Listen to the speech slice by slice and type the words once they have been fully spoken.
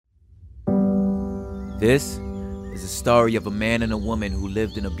This is a story of a man and a woman who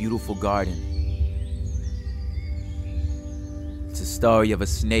lived in a beautiful garden. It's a story of a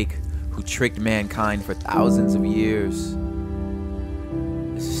snake who tricked mankind for thousands of years.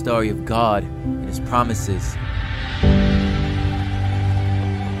 It's a story of God and His promises.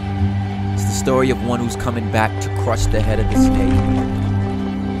 It's the story of one who's coming back to crush the head of the snake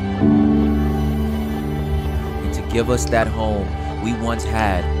and to give us that home we once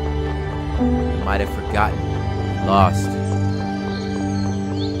had, we might have forgotten, lost.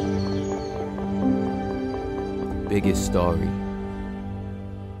 The biggest story.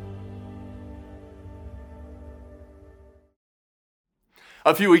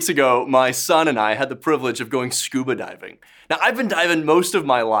 A few weeks ago, my son and I had the privilege of going scuba diving. Now, I've been diving most of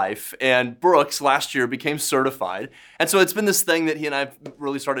my life, and Brooks last year became certified. And so it's been this thing that he and I have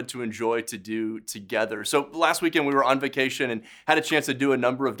really started to enjoy to do together. So last weekend we were on vacation and had a chance to do a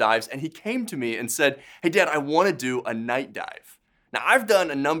number of dives, and he came to me and said, "Hey, Dad, I want to do a night dive." Now, I've done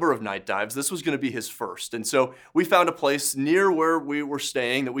a number of night dives. This was going to be his first. And so we found a place near where we were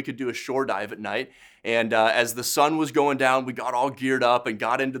staying that we could do a shore dive at night. And as the sun was going down, we got all geared up and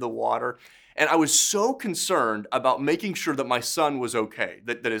got into the water. And I was so concerned about making sure that my son was okay,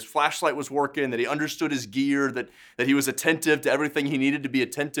 that his flashlight was working, that he understood his gear, that he was attentive to everything he needed to be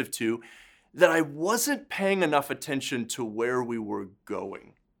attentive to, that I wasn't paying enough attention to where we were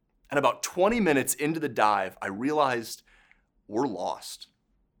going. And about 20 minutes into the dive, I realized we're lost.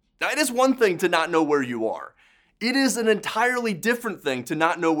 Now, it is one thing to not know where you are. It is an entirely different thing to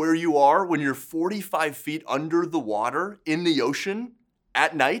not know where you are when you're 45 feet under the water in the ocean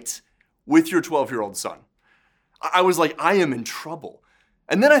at night with your 12-year-old son. I was like, I am in trouble.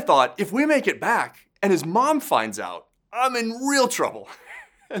 And then I thought, if we make it back and his mom finds out, I'm in real trouble.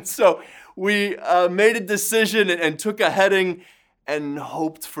 And so we made a decision and took a heading and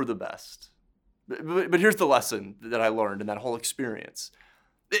hoped for the best. But here's the lesson that I learned in that whole experience.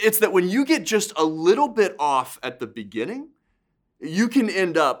 It's that when you get just a little bit off at the beginning, you can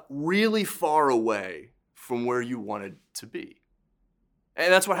end up really far away from where you wanted to be.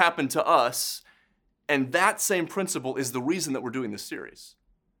 And that's what happened to us. And that same principle is the reason that we're doing this series.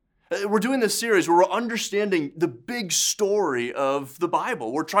 We're doing this series where we're understanding the big story of the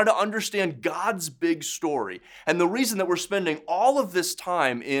Bible. We're trying to understand God's big story. And the reason that we're spending all of this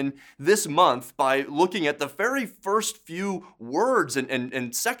time in this month by looking at the very first few words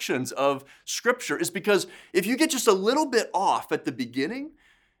and sections of Scripture is because if you get just a little bit off at the beginning,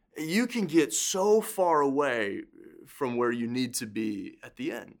 you can get so far away from where you need to be at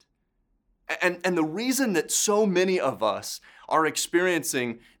the end. And the reason that so many of us are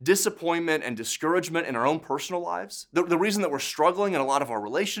experiencing disappointment and discouragement in our own personal lives, the reason that we're struggling in a lot of our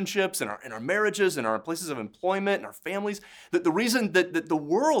relationships, in our marriages, in our places of employment, in our families, that the reason that the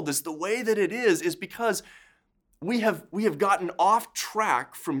world is the way that it is because we have gotten off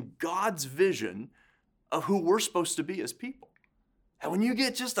track from God's vision of who we're supposed to be as people. And when you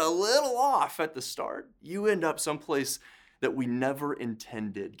get just a little off at the start, you end up someplace that we never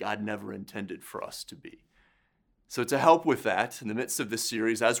intended, God never intended for us to be. So to help with that, in the midst of this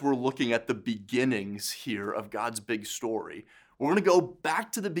series, as we're looking at the beginnings here of God's big story, we're going to go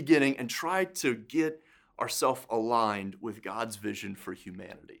back to the beginning and try to get ourselves aligned with God's vision for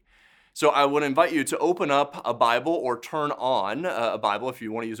humanity. So I would invite you to open up a Bible or turn on a Bible, if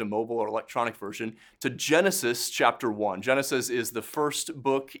you want to use a mobile or electronic version, to Genesis chapter 1. Genesis is the first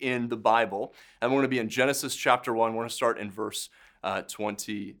book in the Bible, and we're going to be in Genesis chapter 1. We're going to start in verse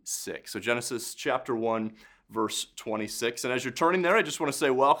 26. So Genesis chapter 1, verse 26. And as you're turning there, I just want to say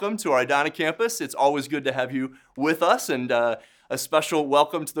welcome to our Edina campus. It's always good to have you with us, and a special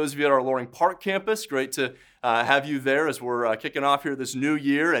welcome to those of you at our Loring Park campus. Great to have you there as we're kicking off here this new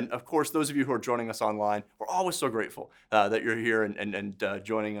year. And of course, those of you who are joining us online, we're always so grateful that you're here and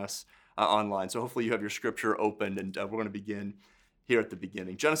joining us online. So hopefully you have your scripture opened, and we're going to begin here at the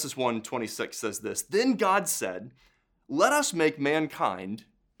beginning. Genesis 1:26 says this: "Then God said, 'Let us make mankind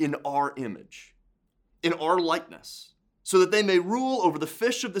in our image, in our likeness, so that they may rule over the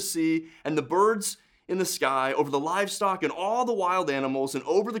fish of the sea and the birds in the sky, over the livestock and all the wild animals, and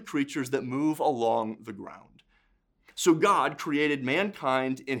over the creatures that move along the ground.' So God created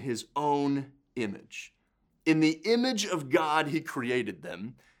mankind in His own image. In the image of God He created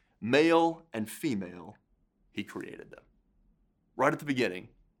them. Male and female He created them." Right at the beginning,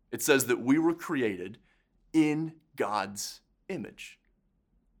 it says that we were created in God's image.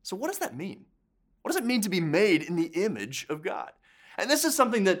 So what does that mean? What does it mean to be made in the image of God? And this is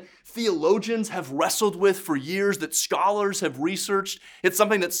something that theologians have wrestled with for years, that scholars have researched. It's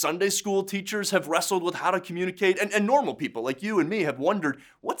something that Sunday school teachers have wrestled with how to communicate. And normal people like you and me have wondered,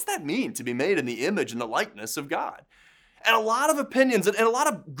 what's that mean to be made in the image and the likeness of God? And a lot of opinions and a lot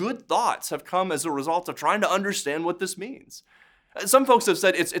of good thoughts have come as a result of trying to understand what this means. Some folks have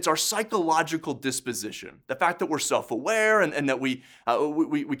said it's our psychological disposition, the fact that we're self-aware and that we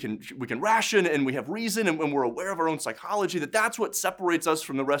can ration and we have reason and when we're aware of our own psychology, that's what separates us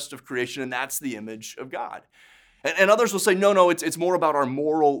from the rest of creation, and that's the image of God. And others will say, no, it's more about our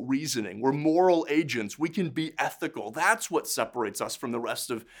moral reasoning. We're moral agents. We can be ethical. That's what separates us from the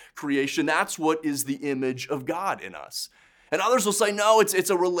rest of creation. That's what is the image of God in us. And others will say, no, it's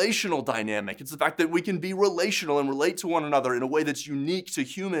a relational dynamic. It's the fact that we can be relational and relate to one another in a way that's unique to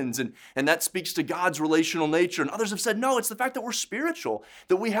humans, and that speaks to God's relational nature. And others have said, no, it's the fact that we're spiritual,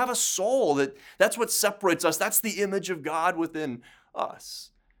 that we have a soul, that's what separates us. That's the image of God within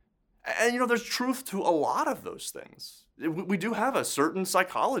us. And there's truth to a lot of those things. We do have a certain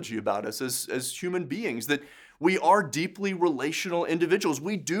psychology about us as human beings, that we are deeply relational individuals.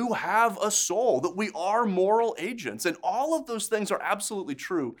 We do have a soul, that we are moral agents, and all of those things are absolutely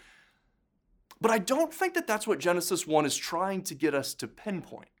true. But I don't think that that's what Genesis 1 is trying to get us to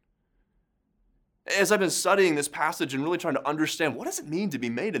pinpoint. As I've been studying this passage and really trying to understand what does it mean to be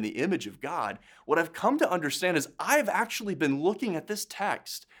made in the image of God, what I've come to understand is I've actually been looking at this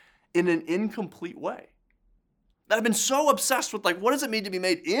text in an incomplete way. That I've been so obsessed with, what does it mean to be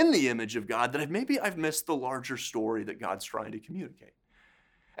made in the image of God, that I've missed the larger story that God's trying to communicate.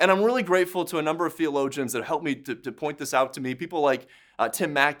 And I'm really grateful to a number of theologians that helped me to point this out to me. People like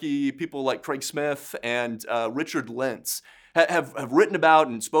Tim Mackie, people like Craig Smith, and Richard Lentz have written about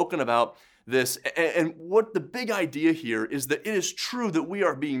and spoken about this. And what the big idea here is that it is true that we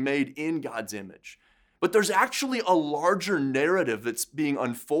are being made in God's image. But there's actually a larger narrative that's being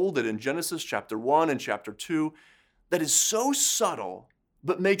unfolded in Genesis chapter 1 and chapter 2 that is so subtle,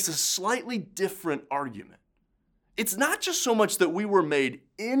 but makes a slightly different argument. It's not just so much that we were made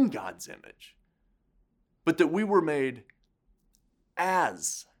in God's image, but that we were made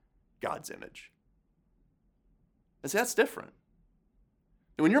as God's image. And see, that's different.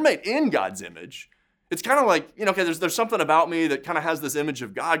 And when you're made in God's image, it's kind of like, okay, there's something about me that kind of has this image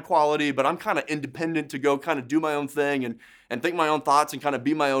of God quality, but I'm kind of independent to go kind of do my own thing and think my own thoughts and kind of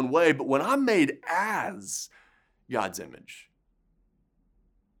be my own way. But when I'm made as God's image,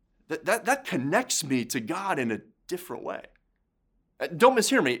 that connects me to God in a different way. Don't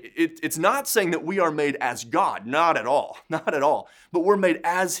mishear me. It's not saying that we are made as God. Not at all. Not at all. But we're made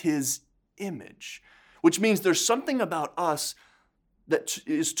as His image, which means there's something about us that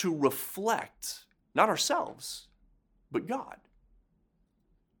is to reflect not ourselves, but God.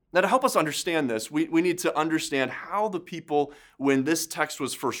 Now, to help us understand this, we need to understand how the people, when this text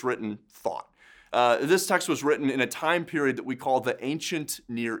was first written, thought. This text was written in a time period that we call the ancient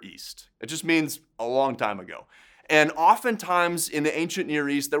Near East. It just means a long time ago. And oftentimes in the ancient Near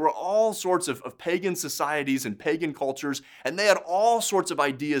East, there were all sorts of pagan societies and pagan cultures, and they had all sorts of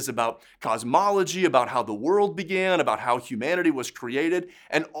ideas about cosmology, about how the world began, about how humanity was created,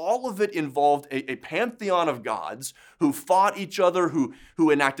 and all of it involved a pantheon of gods who fought each other, who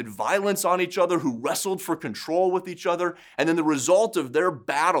enacted violence on each other, who wrestled for control with each other, and then the result of their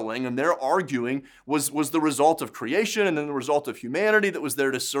battling and their arguing was the result of creation, and then the result of humanity that was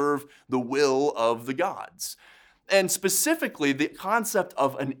there to serve the will of the gods. And specifically, the concept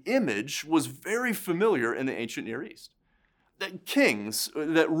of an image was very familiar in the ancient Near East. That kings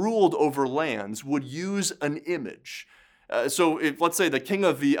that ruled over lands would use an image. So if, let's say, the king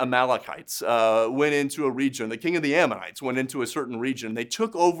of the Amalekites went into a region, the king of the Ammonites went into a certain region, they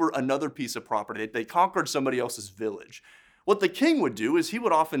took over another piece of property, they conquered somebody else's village. What the king would do is he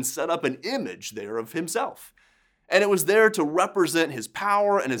would often set up an image there of himself. And it was there to represent his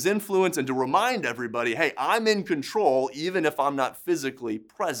power and his influence and to remind everybody, hey, I'm in control even if I'm not physically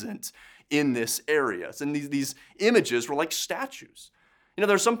present in this area. And these images were like statues. There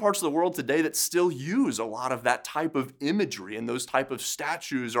are some parts of the world today that still use a lot of that type of imagery and those type of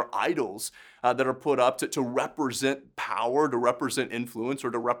statues or idols that are put up to represent power, to represent influence,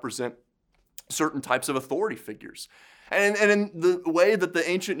 or to represent certain types of authority figures. And in the way that the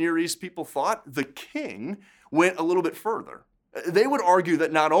ancient Near East people thought, the king went a little bit further. They would argue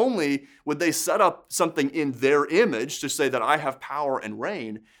that not only would they set up something in their image to say that I have power and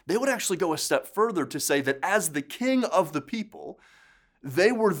reign, they would actually go a step further to say that as the king of the people,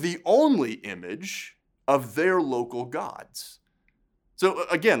 they were the only image of their local gods. So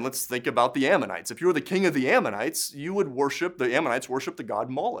again, let's think about the Ammonites. If you were the king of the Ammonites, the Ammonites worship the god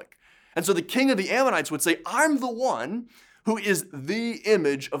Moloch. And so the king of the Ammonites would say, I'm the one who is the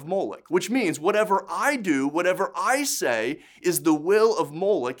image of Moloch, which means whatever I do, whatever I say, is the will of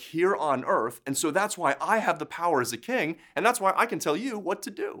Moloch here on earth. And so that's why I have the power as a king, and that's why I can tell you what to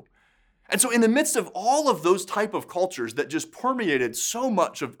do. And so in the midst of all of those type of cultures that just permeated so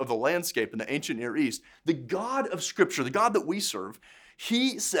much of the landscape in the ancient Near East, the God of Scripture, the God that we serve,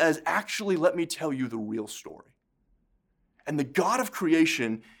 he says, actually, let me tell you the real story. And the God of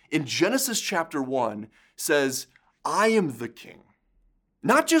creation in Genesis chapter 1 says, I am the king,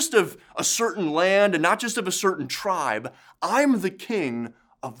 not just of a certain land and not just of a certain tribe. I'm the king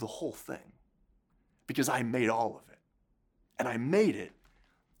of the whole thing because I made all of it. And I made it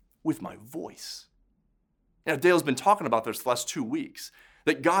with my voice. Now, Dale's been talking about this the last 2 weeks,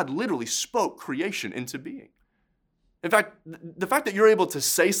 that God literally spoke creation into being. In fact, the fact that you're able to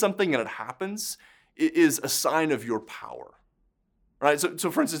say something and it happens is a sign of your power. Right? So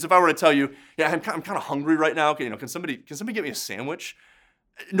for instance, if I were to tell you, yeah, I'm kind of hungry right now. Okay, can somebody get me a sandwich?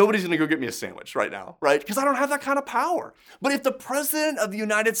 Nobody's gonna go get me a sandwich right now, right? Because I don't have that kind of power. But if the President of the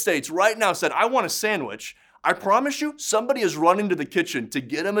United States right now said, I want a sandwich, I promise you, somebody is running to the kitchen to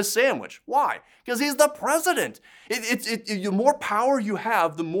get him a sandwich. Why? Because he's the president. The more power you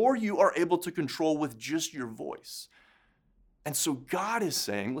have, the more you are able to control with just your voice. And so God is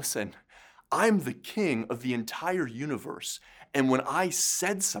saying, listen, I'm the king of the entire universe. And when I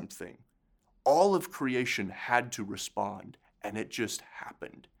said something, all of creation had to respond, and it just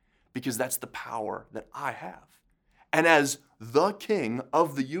happened because that's the power that I have. And as the king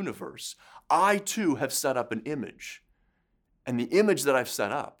of the universe, I too have set up an image. And the image that I've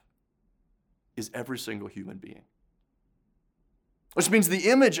set up is every single human being. Which means the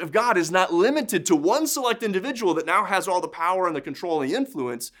image of God is not limited to one select individual that now has all the power and the control and the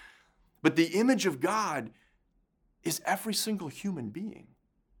influence, but the image of God is every single human being.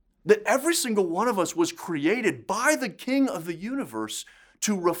 That every single one of us was created by the King of the universe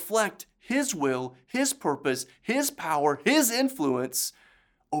to reflect his will, his purpose, his power, his influence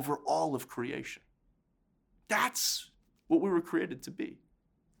over all of creation. That's what we were created to be.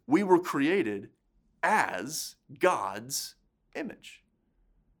 We were created as God's image.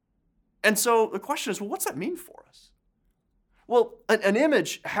 And so the question is, well, what's that mean for us? Well, an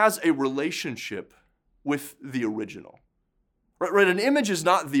image has a relationship with the original. Right? An image is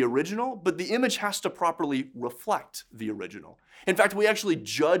not the original, but the image has to properly reflect the original. In fact, we actually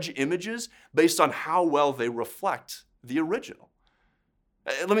judge images based on how well they reflect the original.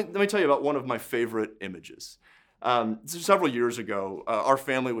 Let me tell you about one of my favorite images. Several years ago, our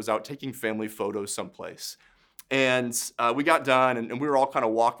family was out taking family photos someplace. And we got done, and we were all kind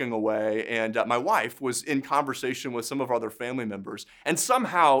of walking away, and my wife was in conversation with some of our other family members, and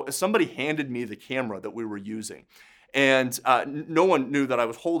somehow somebody handed me the camera that we were using. And no one knew that I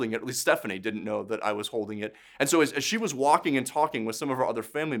was holding it. At least Stephanie didn't know that I was holding it. And so as she was walking and talking with some of our other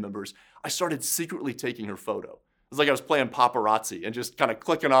family members, I started secretly taking her photo. It was like I was playing paparazzi and just kind of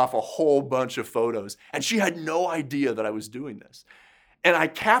clicking off a whole bunch of photos. And she had no idea that I was doing this. And I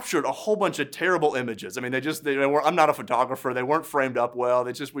captured a whole bunch of terrible images. I mean, I'm not a photographer. They weren't framed up well.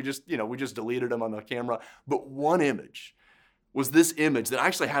 We just deleted them on the camera. But one image was this image that I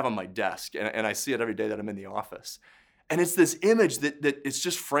actually have on my desk, and I see it every day that I'm in the office. And it's this image that it's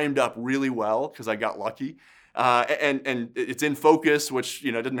just framed up really well because I got lucky. And it's in focus, which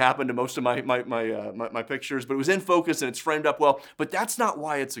didn't happen to most of my pictures, but it was in focus and it's framed up well. But that's not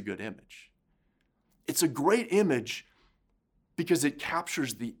why it's a good image. It's a great image because it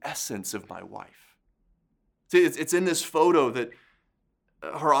captures the essence of my wife. See, it's in this photo that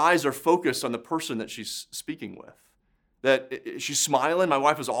her eyes are focused on the person that she's speaking with. That she's smiling. My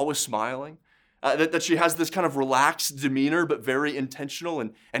wife is always smiling. That she has this kind of relaxed demeanor, but very intentional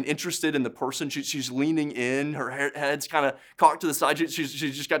and interested in the person. She's leaning in. Her head's kind of cocked to the side. She's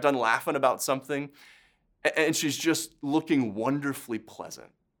just got done laughing about something. And she's just looking wonderfully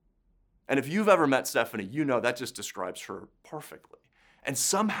pleasant. And if you've ever met Stephanie, you know that just describes her perfectly. And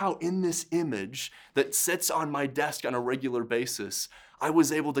somehow in this image that sits on my desk on a regular basis, I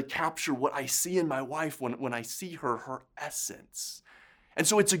was able to capture what I see in my wife when I see her essence. And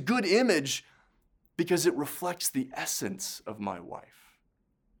so it's a good image because it reflects the essence of my wife.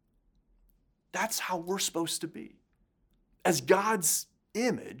 That's how we're supposed to be. As God's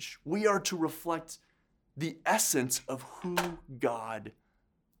image, we are to reflect the essence of who God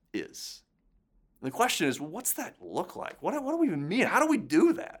is. And the question is, well, what's that look like? What do we even mean? How do we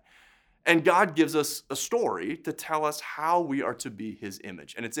do that? And God gives us a story to tell us how we are to be his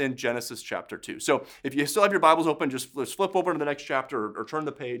image. And it's in Genesis chapter 2. So if you still have your Bibles open, just flip over to the next chapter or turn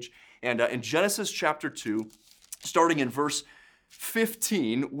the page. And in Genesis chapter 2, starting in verse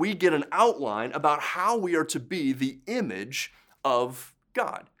 15, we get an outline about how we are to be the image of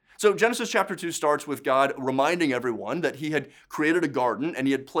God. So Genesis chapter 2 starts with God reminding everyone that he had created a garden and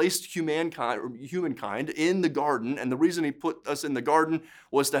he had placed humankind in the garden. And the reason he put us in the garden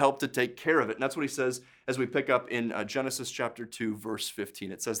was to help to take care of it. And that's what he says as we pick up in Genesis chapter 2, verse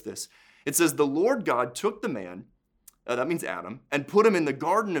 15. It says this. It says, the Lord God took the man, that means Adam, and put him in the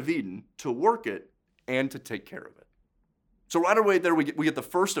Garden of Eden to work it and to take care of it. So right away there we get the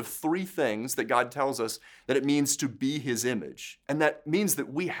first of three things that God tells us that it means to be his image. And that means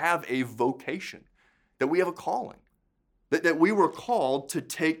that we have a vocation, that we have a calling, that we were called to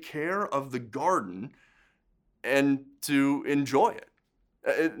take care of the garden and to enjoy it.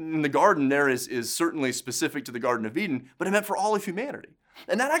 And the garden there is certainly specific to the Garden of Eden, but it meant for all of humanity.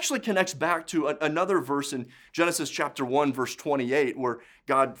 And that actually connects back to another verse in Genesis chapter 1, verse 28, where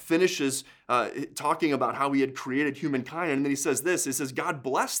God finishes talking about how he had created humankind. And then he says this, he says, God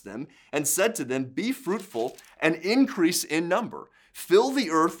blessed them and said to them, be fruitful and increase in number. Fill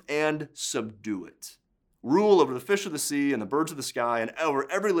the earth and subdue it. Rule over the fish of the sea and the birds of the sky and over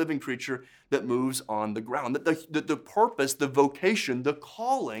every living creature that moves on the ground. The purpose, the vocation, the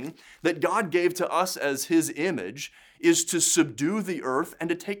calling that God gave to us as his image is to subdue the earth and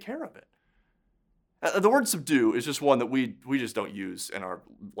to take care of it. The word subdue is just one that we just don't use in our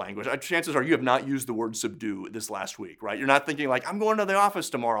language. Chances are you have not used the word subdue this last week, right? You're not thinking like, I'm going to the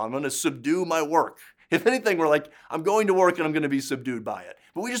office tomorrow. I'm going to subdue my work. If anything, we're like, I'm going to work and I'm going to be subdued by it.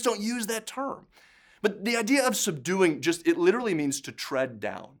 But we just don't use that term. But the idea of subduing it literally means to tread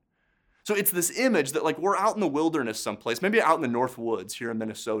down. So it's this image that like we're out in the wilderness someplace, maybe out in the North Woods here in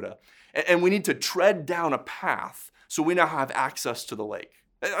Minnesota, and we need to tread down a path so we now have access to the lake.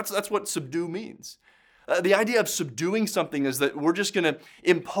 That's what subdue means. The idea of subduing something is that we're just going to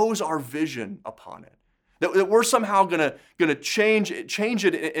impose our vision upon it. That we're somehow going to change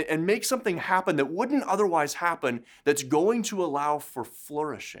it and make something happen that wouldn't otherwise happen, that's going to allow for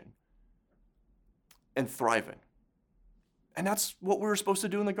flourishing and thriving. And that's what we were supposed to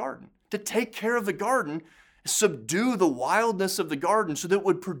do in the garden. To take care of the garden, subdue the wildness of the garden so that it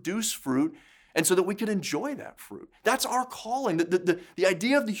would produce fruit and so that we could enjoy that fruit. That's our calling. The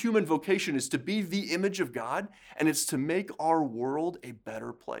idea of the human vocation is to be the image of God, and it's to make our world a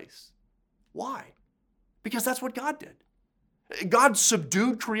better place. Why? Because that's what God did. God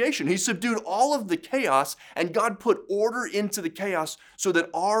subdued creation. He subdued all of the chaos, and God put order into the chaos so that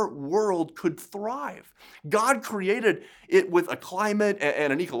our world could thrive. God created it with a climate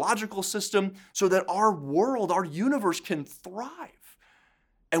and an ecological system so that our world, our universe can thrive.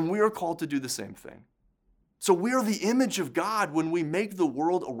 And we are called to do the same thing. So we are the image of God when we make the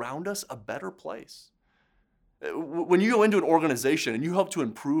world around us a better place. When you go into an organization and you help to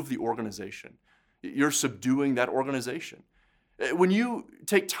improve the organization, you're subduing that organization. When you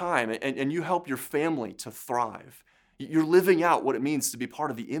take time and you help your family to thrive, you're living out what it means to be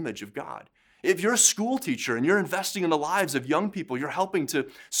part of the image of God. If you're a school teacher and you're investing in the lives of young people, you're helping to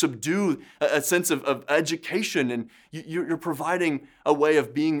subdue a sense of education, and you're providing a way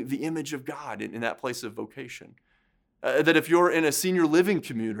of being the image of God in that place of vocation. That if you're in a senior living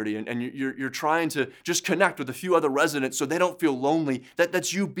community and you're trying to just connect with a few other residents so they don't feel lonely,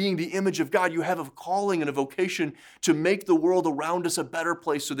 that's you being the image of God. You have a calling and a vocation to make the world around us a better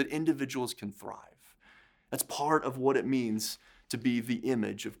place so that individuals can thrive. That's part of what it means to be the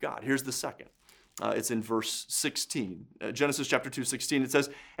image of God. Here's the second. It's in verse 16. Genesis chapter 2, 16. It says,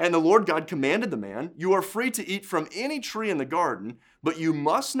 and the Lord God commanded the man, you are free to eat from any tree in the garden, but you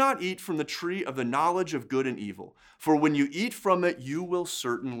must not eat from the tree of the knowledge of good and evil. For when you eat from it, you will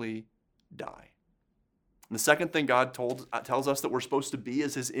certainly die. And the second thing God tells us that we're supposed to be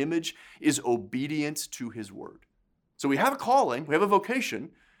as his image is obedience to his word. So we have a calling, we have a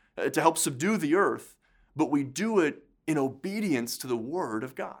vocation to help subdue the earth, but we do it in obedience to the word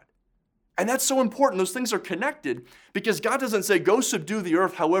of God. And that's so important. Those things are connected because God doesn't say, go subdue the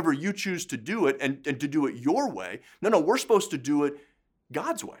earth however you choose to do it and to do it your way. No, we're supposed to do it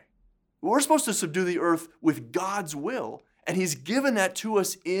God's way. We're supposed to subdue the earth with God's will, and he's given that to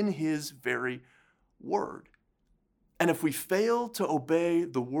us in his very word. And if we fail to obey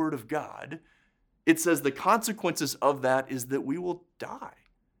the word of God, it says the consequences of that is that we will die.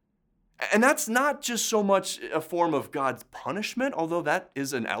 And that's not just so much a form of God's punishment, although that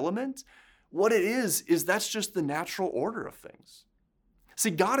is an element. What it is that's just the natural order of things.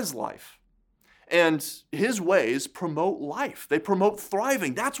 See, God is life, and his ways promote life. They promote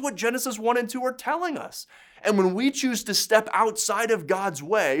thriving. That's what Genesis 1 and 2 are telling us. And when we choose to step outside of God's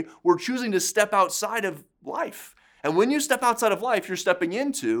way, we're choosing to step outside of life. And when you step outside of life, you're stepping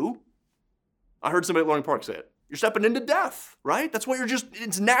into, I heard somebody at Loring Park say it, You're stepping into death, right? That's what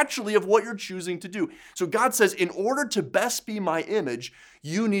it's naturally of what you're choosing to do. So God says, in order to best be my image,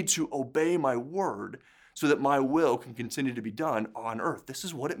 you need to obey my word so that my will can continue to be done on earth. This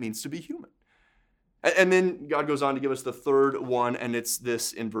is what it means to be human. And then God goes on to give us the third one, and it's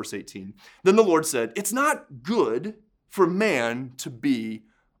this in verse 18. Then the Lord said, it's not good for man to be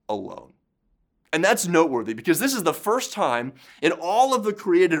alone. And that's noteworthy because this is the first time in all of the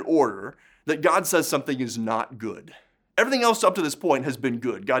created order that God says something is not good. Everything else up to this point has been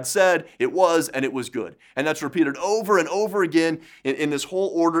good. God said it was, and it was good. And that's repeated over and over again in this whole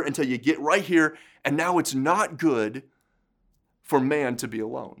order until you get right here. And now it's not good for man to be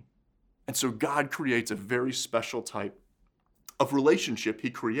alone. And so God creates a very special type of relationship. He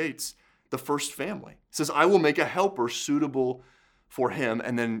creates the first family. He says, I will make a helper suitable for him.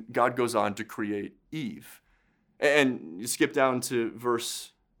 And then God goes on to create Eve. And you skip down to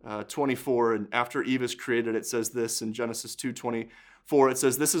verse 24, and after Eve is created, it says this in Genesis 2:24. It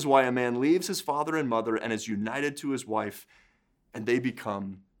says, this is why a man leaves his father and mother and is united to his wife, and they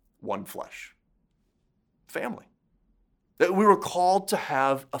become one flesh. Family. That we were called to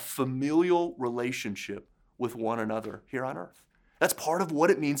have a familial relationship with one another here on earth. That's part of what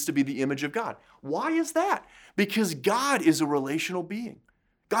it means to be the image of God. Why is that? Because God is a relational being.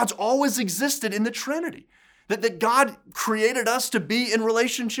 God's always existed in the Trinity. That God created us to be in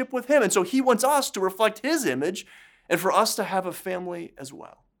relationship with him. And so he wants us to reflect his image and for us to have a family as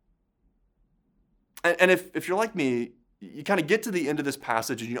well. And if you're like me, you kind of get to the end of this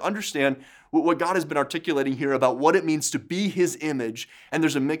passage and you understand what God has been articulating here about what it means to be his image, and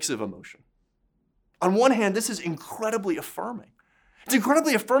there's a mix of emotion. On one hand, this is incredibly affirming. It's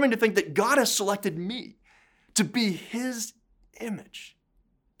incredibly affirming to think that God has selected me to be his image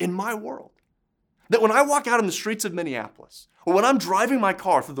in my world. That when I walk out on the streets of Minneapolis, or when I'm driving my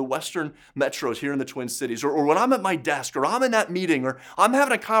car through the western metros here in the Twin Cities, or when I'm at my desk, or I'm in that meeting, or I'm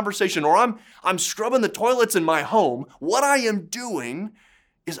having a conversation, or I'm scrubbing the toilets in my home, what I am doing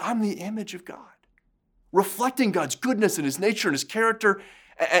is I'm the image of God, reflecting God's goodness and his nature and his character,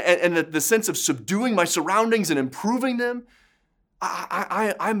 and the sense of subduing my surroundings and improving them.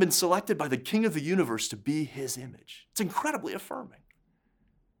 I've been selected by the King of the universe to be his image. It's incredibly affirming.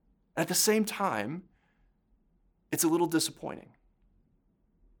 At the same time, it's a little disappointing.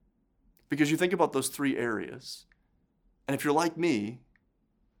 Because you think about those three areas, and if you're like me,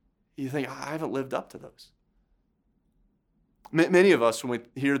 you think, I haven't lived up to those. Many of us, when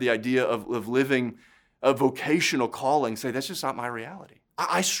we hear the idea of living a vocational calling, say, that's just not my reality.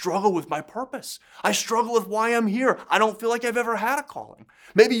 I struggle with my purpose. I struggle with why I'm here. I don't feel like I've ever had a calling.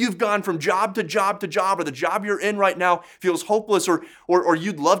 Maybe you've gone from job to job to job, or the job you're in right now feels hopeless, or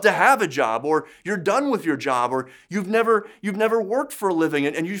you'd love to have a job, or you're done with your job, or you've never worked for a living,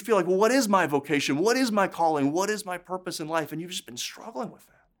 and you feel like, well, what is my vocation? What is my calling? What is my purpose in life? And you've just been struggling with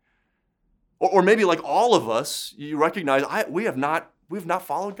that. Or maybe like all of us, you recognize we have not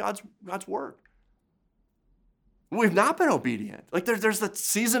followed God's word. We've not been obedient. Like there's that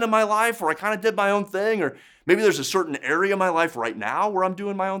season of my life where I kind of did my own thing, or maybe there's a certain area of my life right now where I'm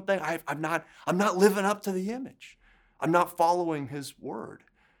doing my own thing. I'm not living up to the image. I'm not following his word.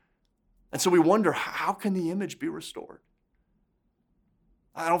 And so we wonder, how can the image be restored?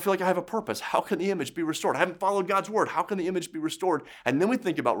 I don't feel like I have a purpose. How can the image be restored? I haven't followed God's word. How can the image be restored? And then we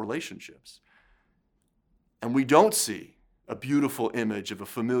think about relationships. And we don't see a beautiful image of a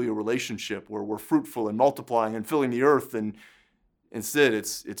familial relationship where we're fruitful and multiplying and filling the earth, and instead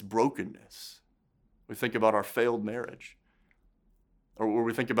it's brokenness. We think about our failed marriage, or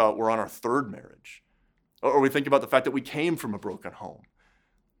we think about we're on our third marriage, or we think about the fact that we came from a broken home,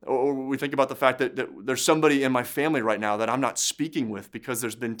 or we think about the fact that there's somebody in my family right now that I'm not speaking with because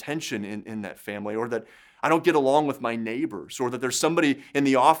there's been tension in that family, or that I don't get along with my neighbors, or that there's somebody in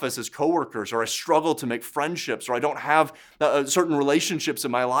the office as coworkers, or I struggle to make friendships, or I don't have certain relationships in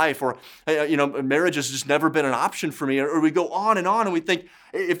my life, or marriage has just never been an option for me, or we go on, and we think,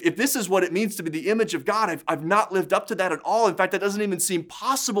 if this is what it means to be the image of God, I've not lived up to that at all. In fact, that doesn't even seem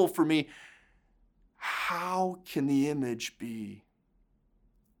possible for me. How can the image be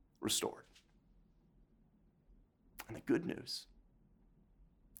restored? And the good news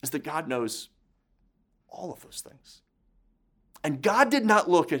is that God knows all of those things. And God did not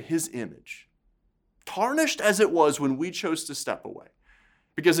look at his image, tarnished as it was when we chose to step away.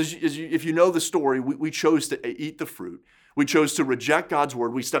 Because if you know the story, we chose to eat the fruit. We chose to reject God's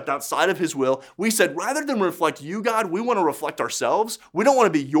word. We stepped outside of his will. We said, rather than reflect you, God, we want to reflect ourselves. We don't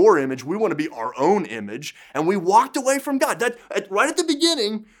want to be your image. We want to be our own image. And we walked away from God. Right at the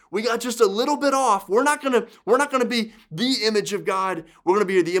beginning, we got just a little bit off. We're not going to be the image of God. We're going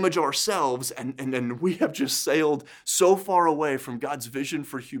to be the image of ourselves. And we have just sailed so far away from God's vision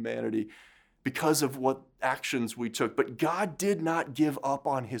for humanity because of what actions we took. But God did not give up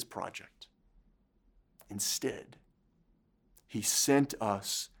on his project. Instead, he sent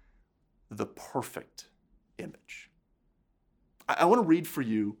us the perfect image. I want to read for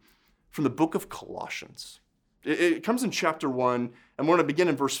you from the book of Colossians. It comes in chapter 1, and we're going to begin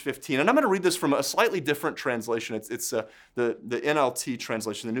in verse 15. And I'm going to read this from a slightly different translation. It's the NLT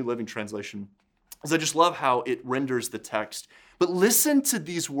translation, the New Living Translation, because I just love how it renders the text. But listen to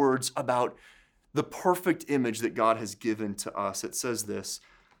these words about the perfect image that God has given to us. It says this,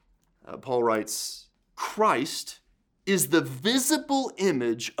 Paul writes, Christ is the visible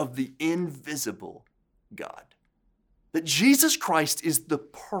image of the invisible God. That Jesus Christ is the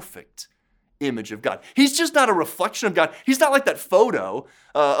perfect image of God. He's just not a reflection of God. He's not like that photo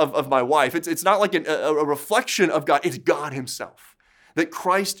of my wife. It's not like a reflection of God. It's God himself. That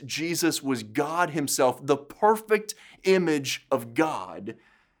Christ Jesus was God himself, the perfect image of God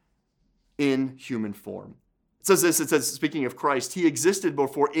in human form. It says this, speaking of Christ, he existed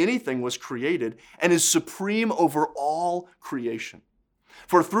before anything was created and is supreme over all creation.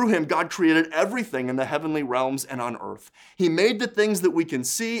 For through him, God created everything in the heavenly realms and on earth. He made the things that we can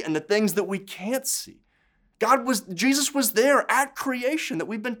see and the things that we can't see. Jesus was there at creation that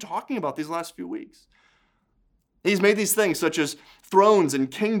we've been talking about these last few weeks. He's made these things such as thrones and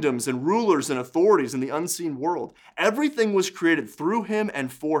kingdoms and rulers and authorities in the unseen world. Everything was created through him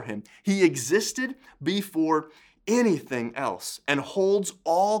and for him. He existed before anything else and holds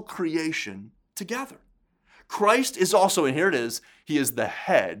all creation together. Christ is also, and here it is, he is the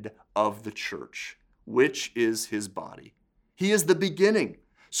head of the church, which is his body. He is the beginning,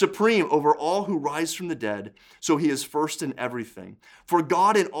 supreme over all who rise from the dead, so he is first in everything. For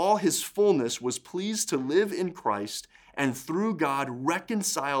God in all his fullness was pleased to live in Christ, and through God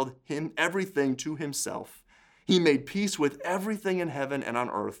reconciled everything to himself. He made peace with everything in heaven and on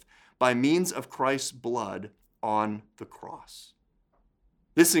earth by means of Christ's blood on the cross.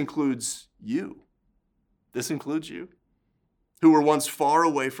 This includes you. This includes you, who were once far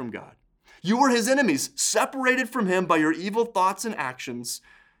away from God. You were his enemies, separated from him by your evil thoughts and actions.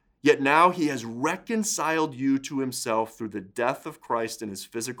 Yet now he has reconciled you to himself through the death of Christ in his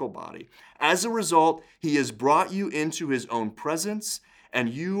physical body. As a result, he has brought you into his own presence, and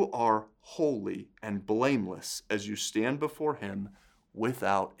you are holy and blameless as you stand before him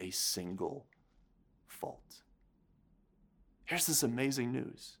without a single fault. Here's this amazing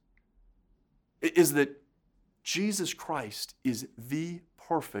news, is that Jesus Christ is the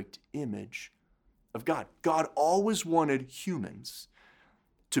perfect image of God. God always wanted humans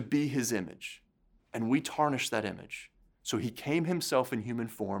to be his image, and we tarnish that image. So he came himself in human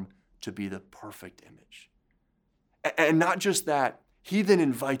form to be the perfect image. And not just that, he then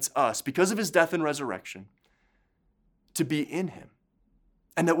invites us, because of his death and resurrection, to be in him.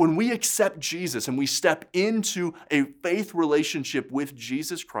 And that when we accept Jesus and we step into a faith relationship with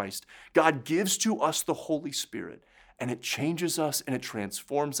Jesus Christ, God gives to us the Holy Spirit, and it changes us and it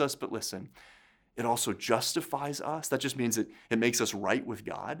transforms us. But listen, it also justifies us. That just means it makes us right with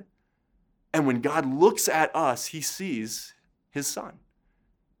God. And when God looks at us, he sees his Son,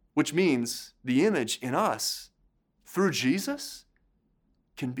 which means the image in us through Jesus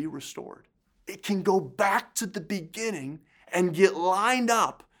can be restored. It can go back to the beginning and get lined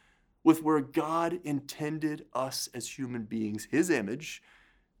up with where God intended us as human beings, his image,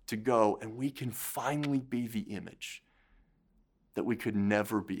 to go, and we can finally be the image that we could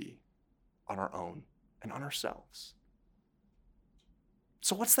never be on our own and on ourselves.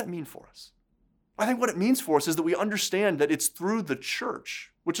 So what's that mean for us? I think what it means for us is that we understand that it's through the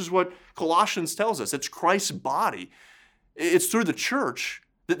church, which is what Colossians tells us. It's Christ's body. It's through the church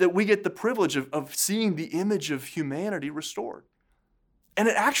that we get the privilege of seeing the image of humanity restored. And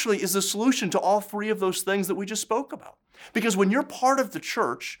it actually is the solution to all three of those things that we just spoke about. Because when you're part of the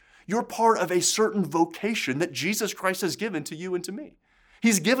church, you're part of a certain vocation that Jesus Christ has given to you and to me.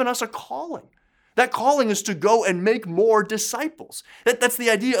 He's given us a calling. That calling is to go and make more disciples. That's the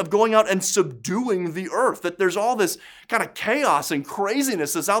idea of going out and subduing the earth, that there's all this kind of chaos and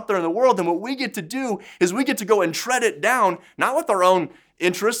craziness that's out there in the world. And what we get to do is we get to go and tread it down, not with our own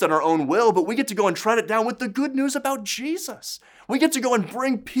interest and our own will, but we get to go and tread it down with the good news about Jesus. We get to go and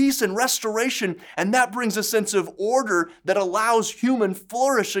bring peace and restoration, and that brings a sense of order that allows human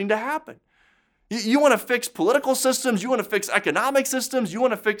flourishing to happen. You want to fix political systems, you want to fix economic systems, you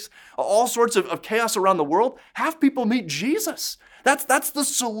want to fix all sorts of chaos around the world, have people meet Jesus. That's the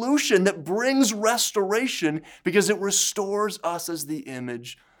solution that brings restoration because it restores us as the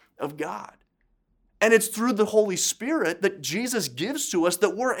image of God. And it's through the Holy Spirit that Jesus gives to us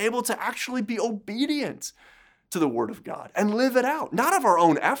that we're able to actually be obedient to the Word of God and live it out, not of our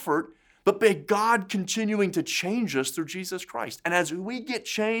own effort, but by God continuing to change us through Jesus Christ. And as we get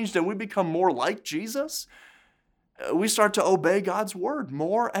changed and we become more like Jesus, we start to obey God's Word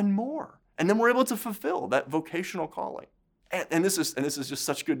more and more. And then we're able to fulfill that vocational calling. And this is just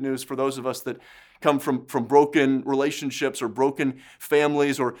such good news for those of us that come from broken relationships or broken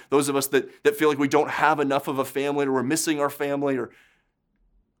families, or those of us that feel like we don't have enough of a family or we're missing our family, or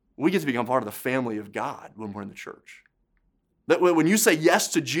we get to become part of the family of God when we're in the church. That when you say yes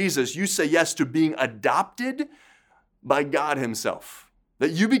to Jesus, you say yes to being adopted by God himself.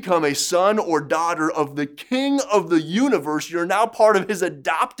 That you become a son or daughter of the King of the universe. You're now part of his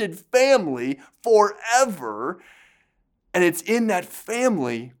adopted family forever. And it's in that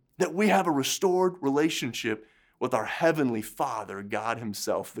family that we have a restored relationship with our heavenly Father, God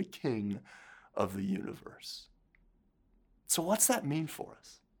himself, the King of the universe. So what's that mean for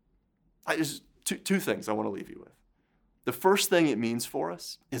us? There's two things I want to leave you with. The first thing it means for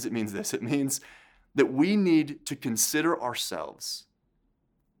us is it means this. It means that we need to consider ourselves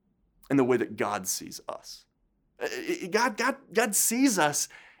in the way that God sees us. God sees us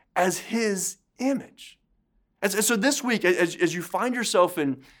as his image. And so this week, as you find yourself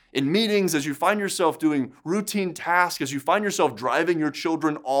in meetings, as you find yourself doing routine tasks, as you find yourself driving your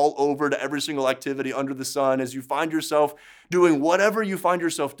children all over to every single activity under the sun, as you find yourself doing whatever you find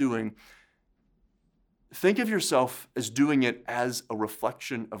yourself doing, think of yourself as doing it as a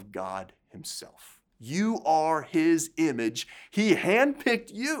reflection of God himself. You are his image. He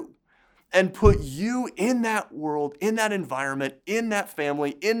handpicked you and put you in that world, in that environment, in that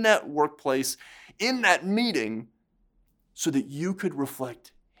family, in that workplace, in that meeting, so that you could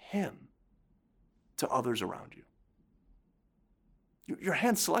reflect him to others around you. You're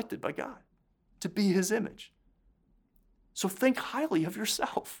hand-selected by God to be his image. So think highly of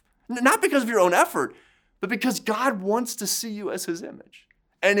yourself, not because of your own effort, but because God wants to see you as his image.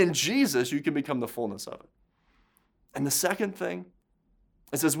 And in Jesus, you can become the fullness of it. And the second thing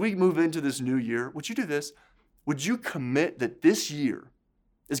is, as we move into this new year, would you do this? Would you commit that this year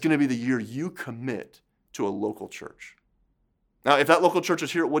is going to be the year you commit to a local church? Now, if that local church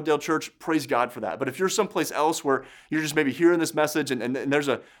is here at Wooddale Church, praise God for that. But if you're someplace else where you're just maybe hearing this message and there's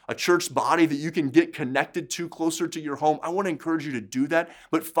a church body that you can get connected to closer to your home, I want to encourage you to do that.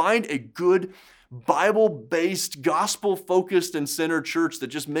 But find a good Bible-based, gospel-focused and centered church that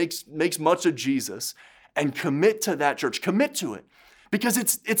just makes much of Jesus and commit to that church. Commit to it. Because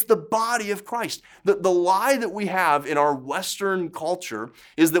it's the body of Christ. The lie that we have in our Western culture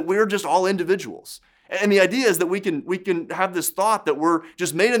is that we're just all individuals. And the idea is that we can have this thought that we're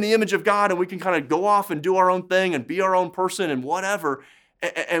just made in the image of God and we can kind of go off and do our own thing and be our own person and whatever.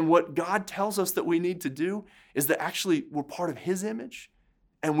 And what God tells us that we need to do is that actually we're part of his image,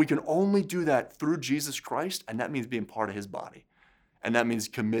 and we can only do that through Jesus Christ, and that means being part of his body. And that means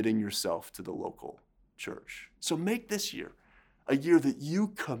committing yourself to the local church. So make this year a year that you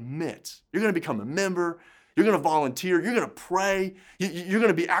commit. You're going to become a member. You're going to volunteer. You're going to pray. You're going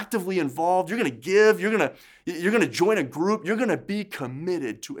to be actively involved. You're going to give. You're going to join a group. You're going to be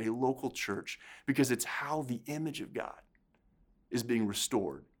committed to a local church because it's how the image of God is being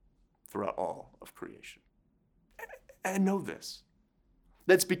restored throughout all of creation. And know this,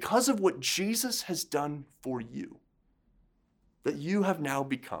 that's because of what Jesus has done for you, that you have now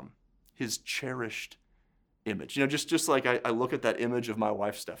become his cherished image. You know, just like I look at that image of my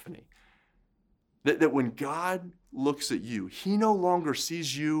wife, Stephanie, that when God looks at you, he no longer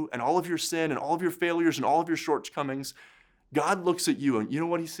sees you and all of your sin and all of your failures and all of your shortcomings. God looks at you, and you know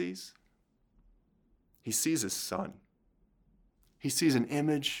what he sees? He sees his son. He sees an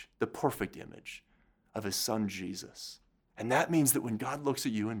image, the perfect image of his son, Jesus. And that means that when God looks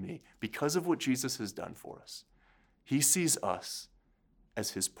at you and me, because of what Jesus has done for us, he sees us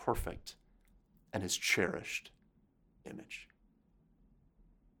as his perfect and his cherished image.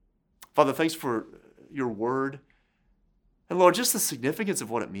 Father, thanks for your word. And Lord, just the significance of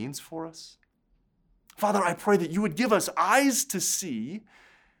what it means for us. Father, I pray that you would give us eyes to see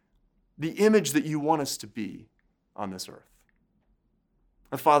the image that you want us to be on this earth.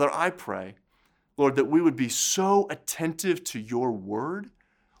 And Father, I pray, Lord, that we would be so attentive to your word,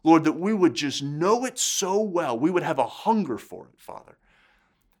 Lord, that we would just know it so well. We would have a hunger for it, Father,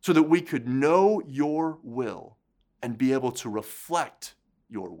 so that we could know your will and be able to reflect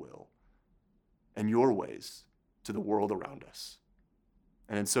your will and your ways to the world around us.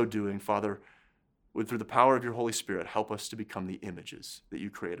 And in so doing, Father, would through the power of your Holy Spirit help us to become the images that you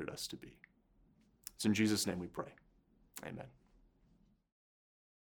created us to be. It's in Jesus' name we pray. Amen.